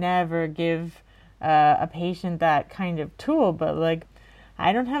like never give a patient that kind of tool, but like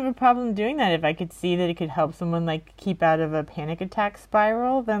I don't have a problem doing that. If I could see that it could help someone like keep out of a panic attack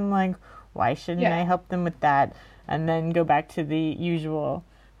spiral, then like why shouldn't I help them with that? And then go back to the usual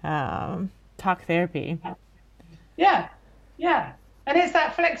talk therapy. Yeah. And it's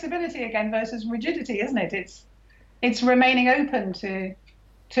that flexibility again versus rigidity, isn't it? It's remaining open to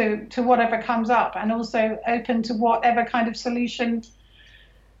whatever comes up, and also open to whatever kind of solution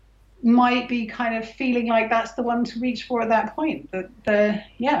might be kind of feeling like that's the one to reach for at that point.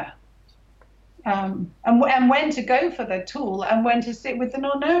 And when to go for the tool and when to sit with the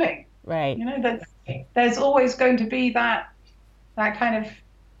not knowing. Right. That there's always going to be that kind of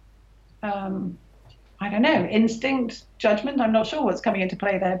I don't know, instinct, judgment. I'm not sure what's coming into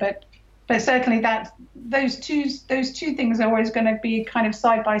play there, but certainly that those two things are always going to be kind of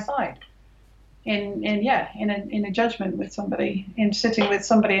side by side in a judgment with somebody, in sitting with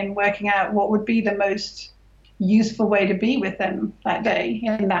somebody and working out what would be the most useful way to be with them that day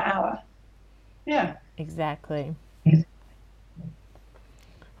in that hour. Yeah. Exactly.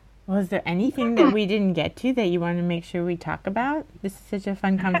 Well, is there anything that we didn't get to that you want to make sure we talk about? This is such a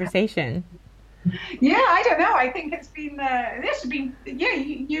fun conversation. Yeah, I don't know. I think it's been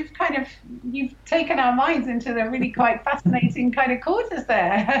you've taken our minds into the really quite fascinating kind of quarters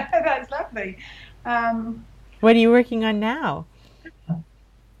there. That's lovely. What are you working on now?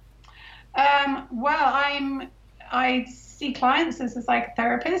 Well, I see clients as a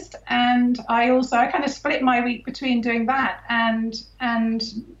psychotherapist, and I kind of split my week between doing that and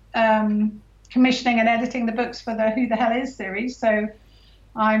commissioning and editing the books for the Who the Hell Is series. So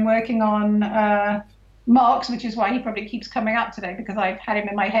I'm working on Marx, which is why he probably keeps coming up today, because I've had him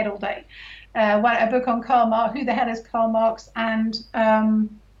in my head all day. A book on Karl Marx, Who the Hell is Karl Marx, and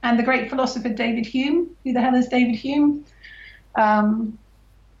the great philosopher David Hume, Who the Hell is David Hume?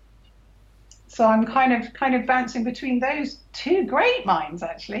 So I'm kind of bouncing between those two great minds,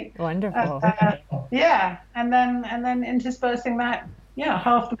 actually. Wonderful. And then interspersing that,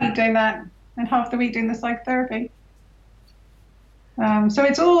 half the week doing that and half the week doing the psychotherapy. So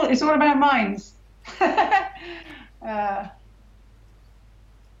it's all about minds.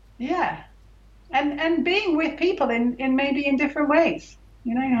 And being with people in maybe in different ways.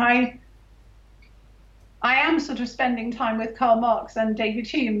 I am sort of spending time with Karl Marx and David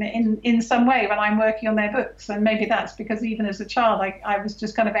Hume in some way when I'm working on their books, and maybe that's because even as a child I was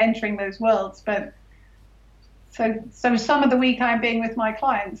just kind of entering those worlds. But so some of the week I'm being with my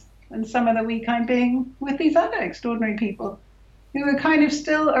clients, and some of the week I'm being with these other extraordinary people who are kind of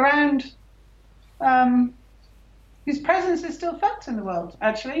still around, whose presence is still felt in the world,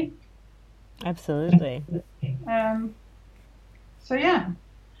 actually. Absolutely. So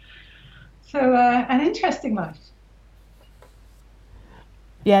an interesting life.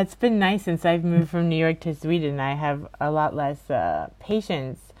 Yeah, it's been nice since I've moved from New York to Sweden. I have a lot less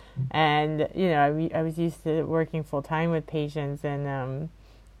patients, and I was used to working full time with patients, and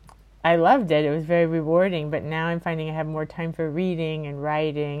I loved it. It was very rewarding, but now I'm finding I have more time for reading and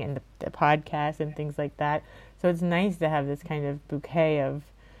writing and the podcast and things like that. So it's nice to have this kind of bouquet of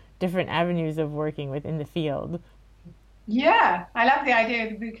different avenues of working within the field. Yeah, I love the idea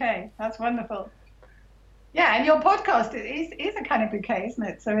of the bouquet. That's wonderful. Yeah, and your podcast is a kind of bouquet, isn't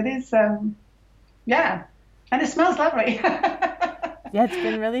it? So it is, and it smells lovely. Yeah, it's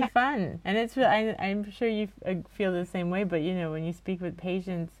been really fun, and it's. I'm sure you feel the same way. But when you speak with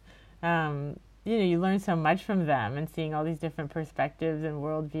patients, you learn so much from them, and seeing all these different perspectives and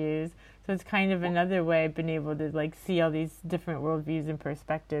worldviews. So it's kind of another way I've been able to like see all these different worldviews and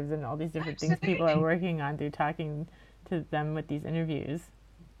perspectives, and all these different things people are working on through talking to them with these interviews.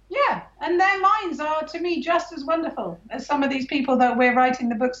 Yeah, and their minds are, to me, just as wonderful as some of these people that we're writing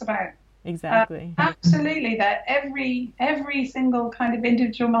the books about. Exactly. Absolutely, that every single kind of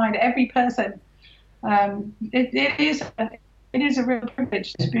individual mind, every person, it is a real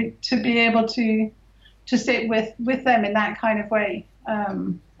privilege to be able to sit with them in that kind of way,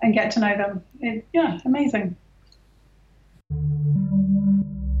 and get to know them. Amazing.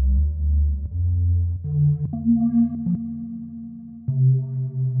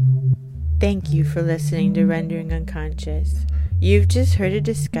 Thank you for listening to Rendering Unconscious. You've just heard a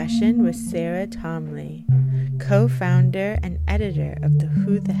discussion with Sarah Tomley, co-founder and editor of the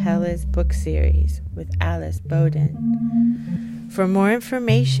Who the Hell Is book series with Alice Bowden. For more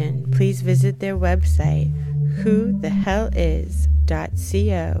information, please visit their website,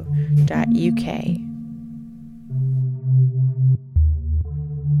 whothehellis.co.uk.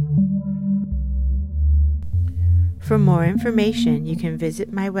 For more information, you can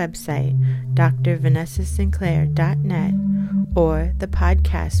visit my website, drvanessasinclair.net, or the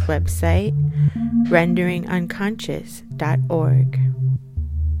podcast website, renderingunconscious.org.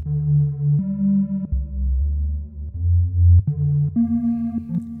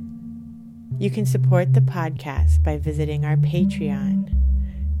 You can support the podcast by visiting our Patreon,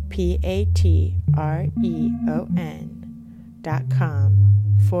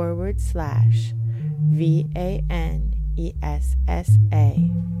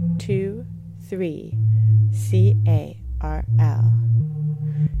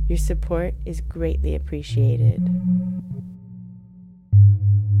 Your support is greatly appreciated.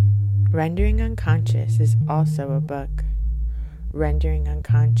 Rendering Unconscious is also a book. Rendering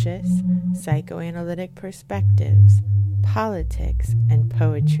Unconscious, Psychoanalytic Perspectives, Politics, and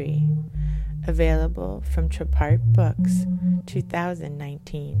Poetry. Available from Trapart Books,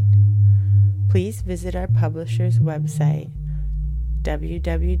 2019. Please visit our publisher's website,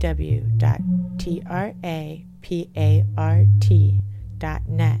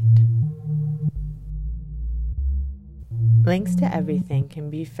 www.trapart.net. Links to everything can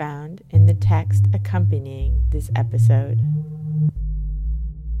be found in the text accompanying this episode.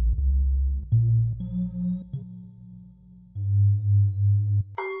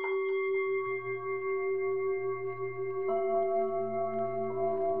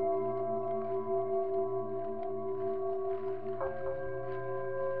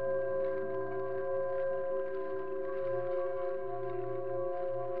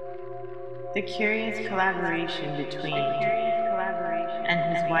 The curious collaboration between and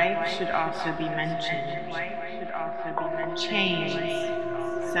his wife should also be mentioned. Chains,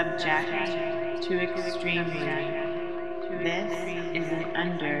 subject to extremely. This is an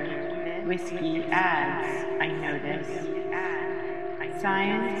under whiskey ads, I notice.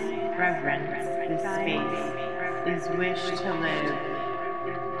 Science, reverence, this space is wish to live.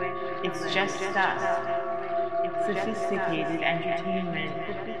 It's just stuff. Sophisticated entertainment.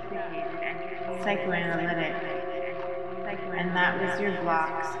 Psychoanalytic, and that was your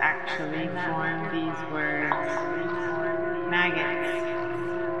blocks actually form these words. Maggots,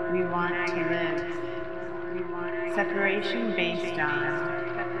 we want to live. Separation based on,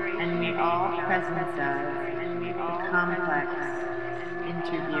 and we all presence of, the complex.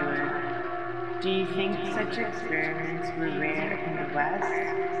 Interviewer, do you think such experiments were rare in the West,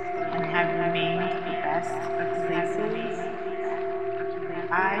 and have remained the best of places?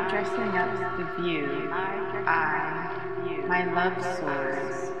 I dressing up the view, my love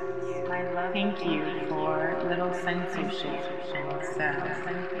soars. Thank you for little censorship, and so.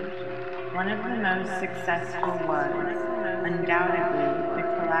 One of the most successful was, undoubtedly, the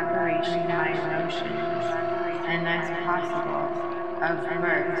collaboration of my emotions, and as possible, of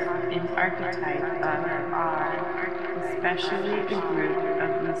birth in archetype of R, especially a group of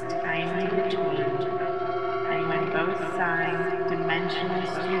these tiny between. And when both signs dimensional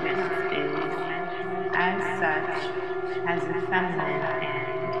students is, as such, has a feminine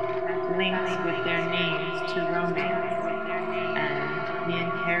and links with their names to romance and the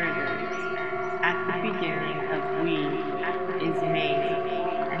inheritors. At the beginning of we is made,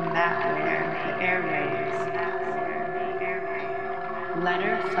 and that where the airwaves.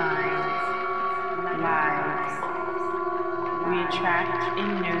 Letter finds lives. We attract in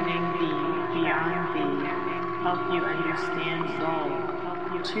noting thee beyond thee. Help you understand role,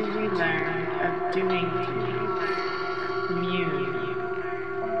 to relearn of doing to commune,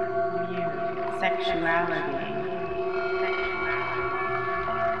 sexuality.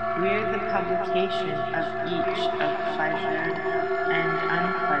 We're the publication of each of pleasure and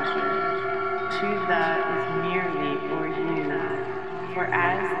unpleasure, to the is merely or you, for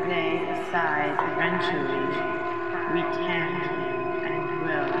as they aside eventually, we can and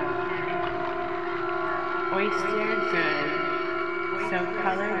will. Oyster good, so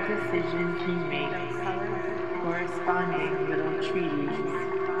colored decision he makes, corresponding little treaties.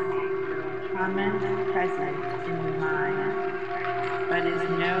 Comment present in the mind, but is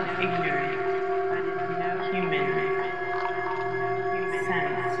no ignorant, human,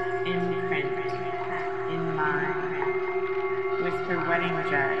 sense, imprint, in mind, with her wedding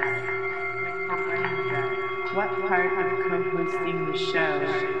dress, What part of co-hosting the show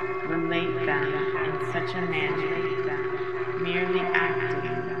relate them in such a manner, merely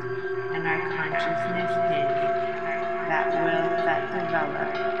acting, and our consciousness in that will that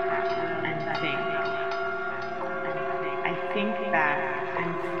develop and think. I think back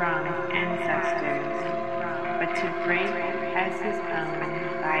and from ancestors, but to break as his own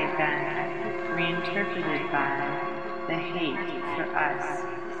by them, reinterpreted by the hate for us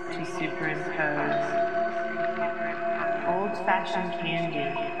to superimpose. Old-fashioned candy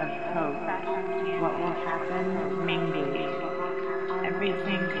of hope, what will happen mingly,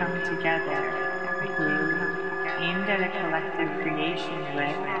 everything come together, glue, aimed at a collective creation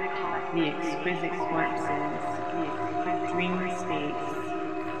with the exquisite corpses, dream states,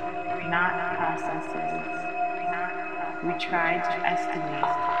 not processes. We try to estimate,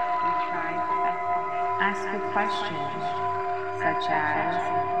 ask a question, such as,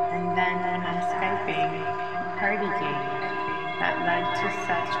 and then when I'm Skyping, party game that led to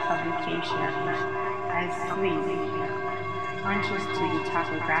such publications as Sleep, conscious to the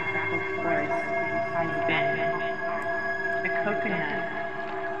topographical course has been. A coconut,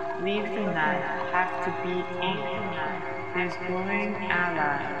 leave the nut, have to be ink. There's glowing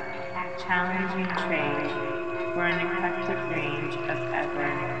ally, challenging trade for an eclectic range of ever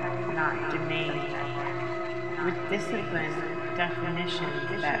not domain. With discipline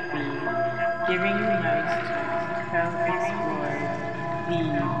definitions that be, giving the most co-explored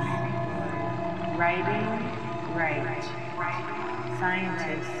these. Writing, right.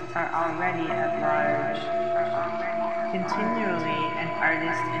 Scientists are already at large. Continually an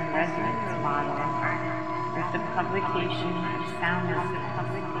artist-in-residence model, with the publication of soundlessness,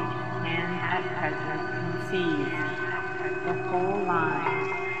 and at present conceives the whole line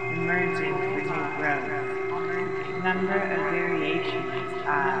emerging for new growth. Number of variations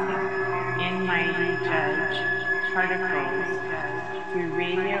in mighty judge particles through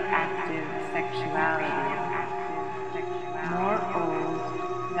radioactive sexuality. More old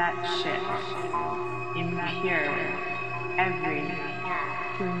that shift, impure, every,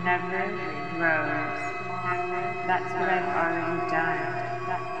 who never grows. That's what I've already done.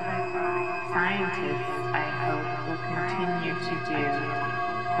 Scientists, I hope, will continue to do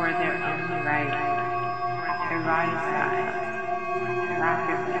for their own right. Eroticize,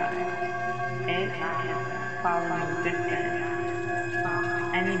 rockabilly, it following different.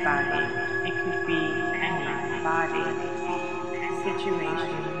 Anybody, it could be any body,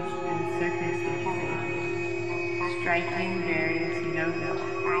 situations and circumstances, striking various notes,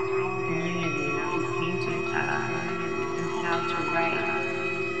 community is painting us and how to write.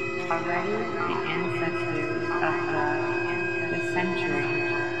 Already the ancestors of the century,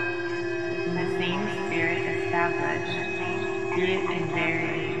 in the same spirit established, be it in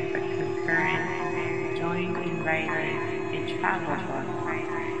varying but concurrent, joined in writing a travel book,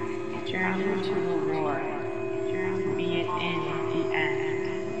 journey to a war, be it in the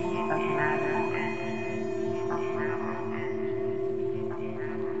end of matter.